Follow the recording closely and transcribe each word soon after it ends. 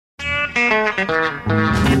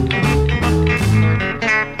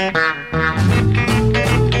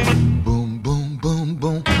Boom, boom, boom,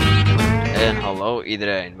 boom. En hallo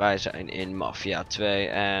iedereen, wij zijn in Mafia 2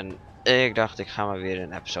 en ik dacht ik ga maar weer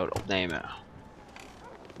een episode opnemen.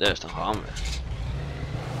 Dus dan gaan we.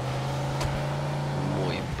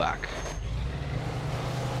 Mooie bak.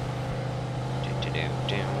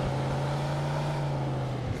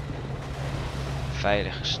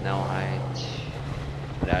 Veilige snelheid.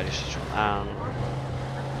 Radiostation aan.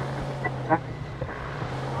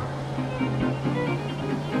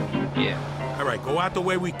 Yeah. Alright, go out the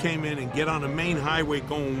way we came in and get on the main highway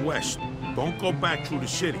going west. Don't go back through the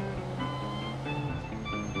city.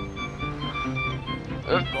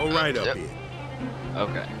 Go right up here.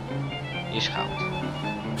 Okay. Hier is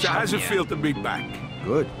goud. So how's it feel to be back?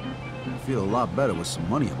 Good. I feel a lot better with some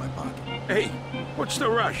money in my pocket. Hey, what's the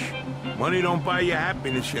rush? Money don't buy you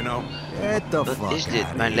happiness, you know. Get the Wat fuck is dit?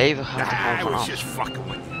 out Mijn leven gaat er I gewoon was vanaf. just fucking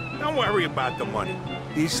with you. Don't worry about the money.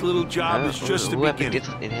 This little job is just the Hoe heb ik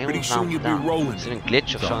beginning. dit in Pretty hemelsnaam soon you'll be gedaan? rolling. Is er een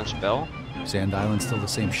glitch of zo'n spel? Sand Island's still the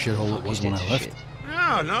same shithole it Wat is was dit when I voor left. shit?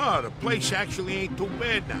 No, the place actually ain't too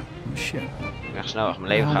bad now. Oh, shit. Ik ben snel weg,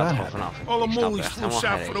 mijn leven gaat er gewoon vanaf. All the Ik snap er moolies echt flew helemaal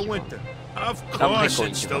south geen for the reetje winter. van. Of Snap er geen course it's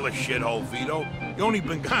kontje still van. a shithole, Vito. You only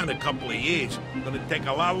been gone a couple of years. Gonna take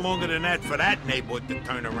a lot longer than that for that neighborhood to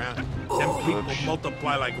turn around. Them people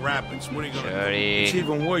multiply like rabbits. What are you gonna do? Sorry. It's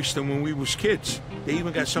even worse than when we was kids. They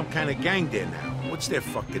even got some kind of gang there now. What's their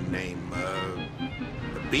fucking name?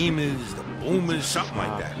 The Beamers, the Boomers, something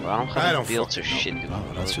like that. Waarom I gaat het don't beeld zo fucking know. shit doen?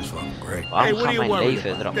 Oh, that's just fucking great. Hey, Waarom what are gaat you mijn worried leven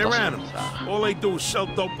about? erop? They're Dat is een animals. vraag. All they do is sell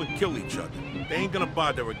dope and kill each other. They ain't gonna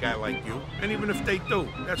bother a guy like you. And even if they do,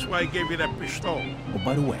 that's why I gave you that pistol. Oh,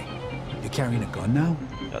 by the way, you're carrying a gun now?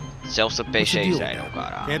 Dat zelfs de PC's deal zijn with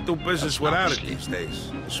elkaar aan. Can't do business Dat is without it slim. these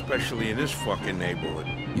days. Especially in this fucking neighborhood.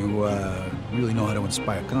 You, really know how to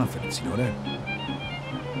inspire confidence, you know that?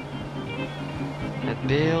 Het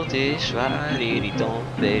beeld is zwaar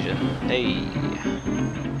irritant bezig. Hey.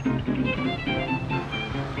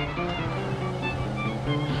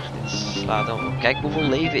 Dit slaat op. Kijk hoeveel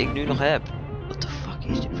leven ik nu nog heb. What the fuck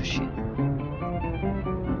is dit voor shit?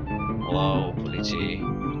 Hallo, politie.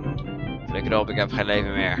 Flikker op, ik heb geen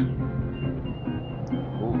leven meer.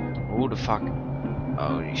 Hoe de fuck?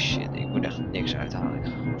 Holy shit, ik moet echt niks uithalen. Ik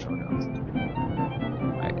ga gewoon zo dood.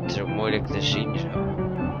 Maar het is ook moeilijk te zien zo.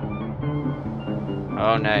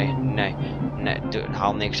 Oh nee,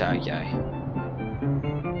 haal niks uit jij.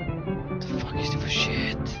 What the fuck is dit voor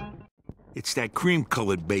shit? It's that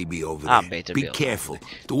cream-colored baby over Ah, there. beter Be beeld, careful.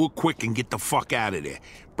 eigenlijk. Do it quick and get the fuck out of there.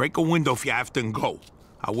 Break a window if you have to and go.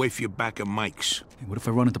 I'll wait for you back at Mike's. Hey, what if I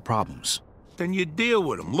run into problems? Then you deal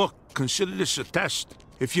with them. Look, consider this a test.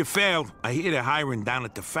 If you fail, I hear they're hiring down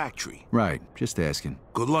at the factory. Right, just asking.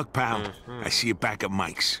 Good luck, pal. I see you back at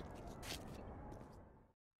Mike's.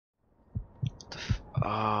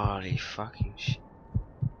 Holy fucking shit.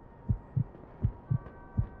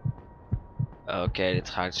 Oké, dit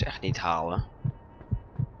ga ik dus echt niet halen.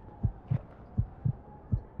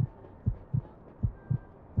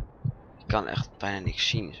 Ik kan echt bijna niks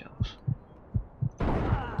zien zelfs.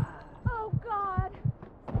 Oh God,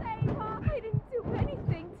 save her! I didn't do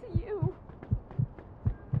anything to you.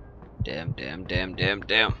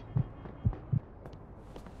 Damn.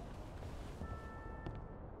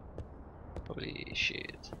 Holy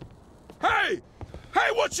shit. Hey!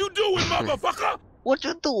 Hey, what you doing, motherfucker? What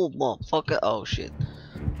you do, motherfucker? Oh shit.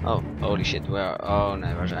 Oh, holy shit. Waar? Oh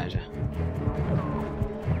nee, waar zijn ze?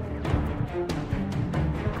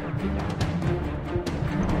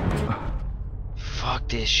 Fuck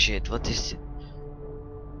this shit. Wat is dit?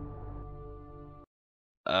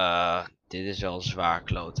 Dit is wel zwaar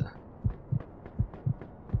kloten.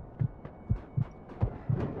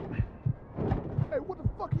 Hey, what the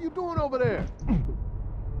fuck are you doing over there?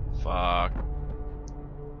 Fuck.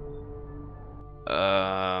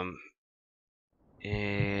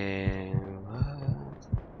 Wat?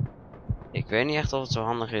 Ik weet niet echt of het zo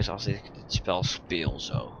handig is als ik dit spel speel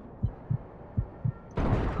zo.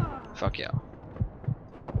 Fuck jou.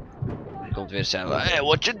 Dan komt weer zijn. Hey,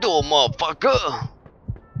 what you doing, motherfucker?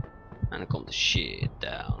 En dan komt de shit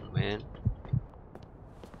down, man.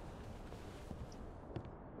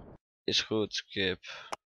 Is goed, skip.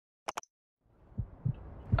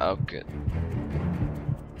 Oh, kut.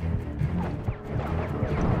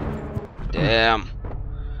 Damn.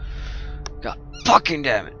 God fucking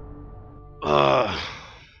damn it.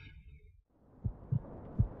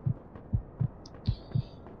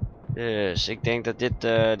 Dus ik denk dat dit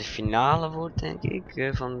de finale wordt, denk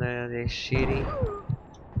ik, van deze serie.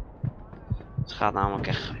 Het gaat namelijk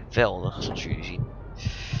echt geweldig, zoals jullie zien.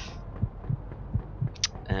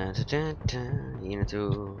 Hier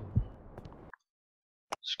naartoe.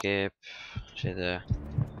 Skip. Zitten.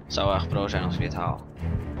 Het zou echt pro zijn als ik dit haal.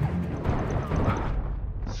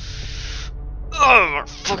 Oh,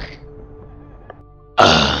 fuck.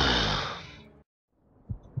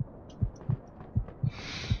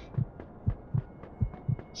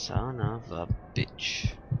 Son of a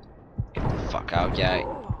bitch. Get the fuck out, jij.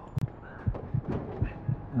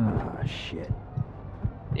 Ah, shit.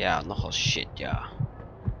 Ja, nogal shit, ja.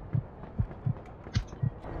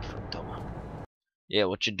 Verdomme. Yeah,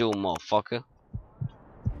 what you doing, motherfucker?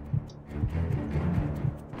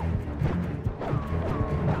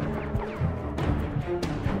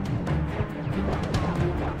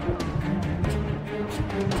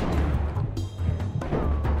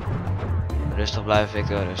 Rustig blijven,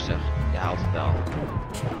 Victor, rustig. Je haalt het wel.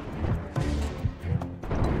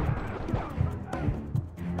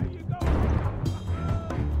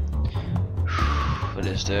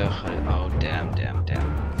 Rustig. Oh, damn.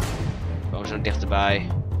 Gewoon zo dichterbij.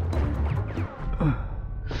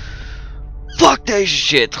 Fuck deze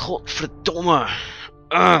shit, godverdomme.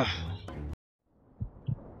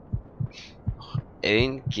 Nog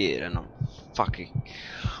 1 keer en dan fucking.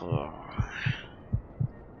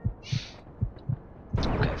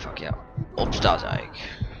 Oké, fuck jou. Opstaan, zei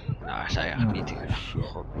ik. Nou, zei eigenlijk niet.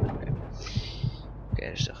 God. Oké,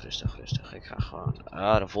 rustig. Ik ga gewoon.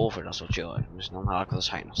 De revolver, dat is wel chill. Hè. Dus dan haal ik dat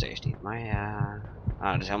zijn nog steeds niet. Maar ja.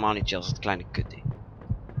 Dat is helemaal niet chill als het kleine kutding.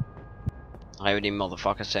 Dan gaan we die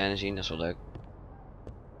motherfucker scène zien, dat is wel leuk.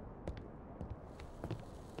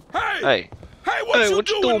 Hey, what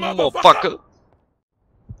you doing, motherfucker?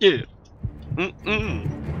 Yeah.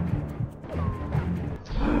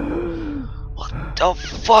 What the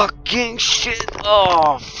fucking shit?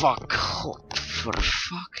 Oh, fuck.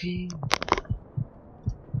 Godverfucking.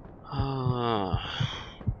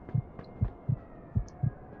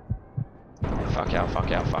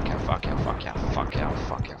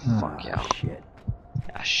 Fuck jou. Shit.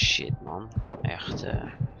 Ja, shit, man. Echt,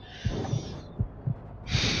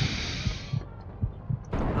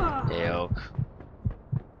 Jij ook.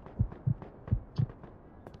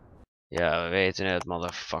 Ja, we weten het,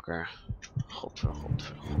 motherfucker. God.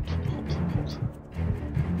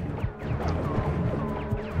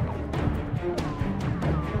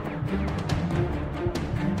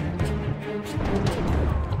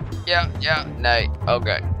 Ja, nee,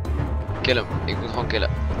 oké. Kill hem, ik moet gewoon killen.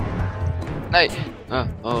 Nee!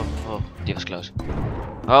 Oh, die was close.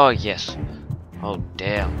 Oh, yes. Oh,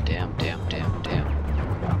 damn.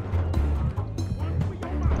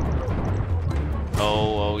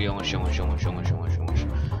 Oh, jongens.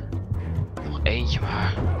 Nog eentje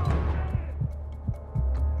maar.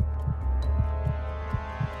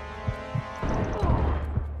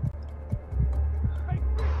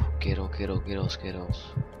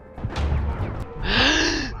 Kerels.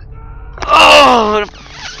 Oh,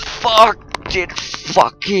 fuck dit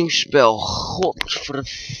fucking spel.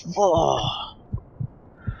 Godverdomme.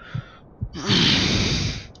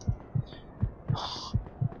 Nog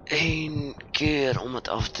 1 keer om het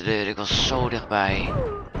af te deuren. Ik was zo dichtbij.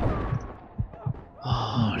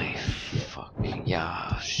 Holy fuck.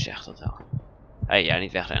 Ja, zeg dat wel. Hey, jij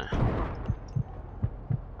niet wegrennen.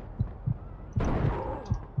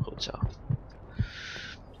 Goed zo.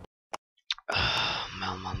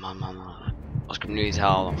 Man. Als ik hem nu niet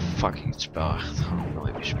haal, dan fuck ik het spel echt gewoon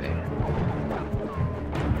nooit meer spelen.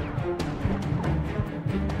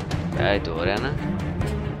 Jij doorrennen.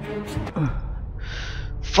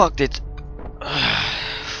 Fuck dit.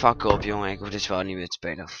 Fuck op, jongen, ik hoef dit spel niet meer te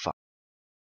spelen. Fuck.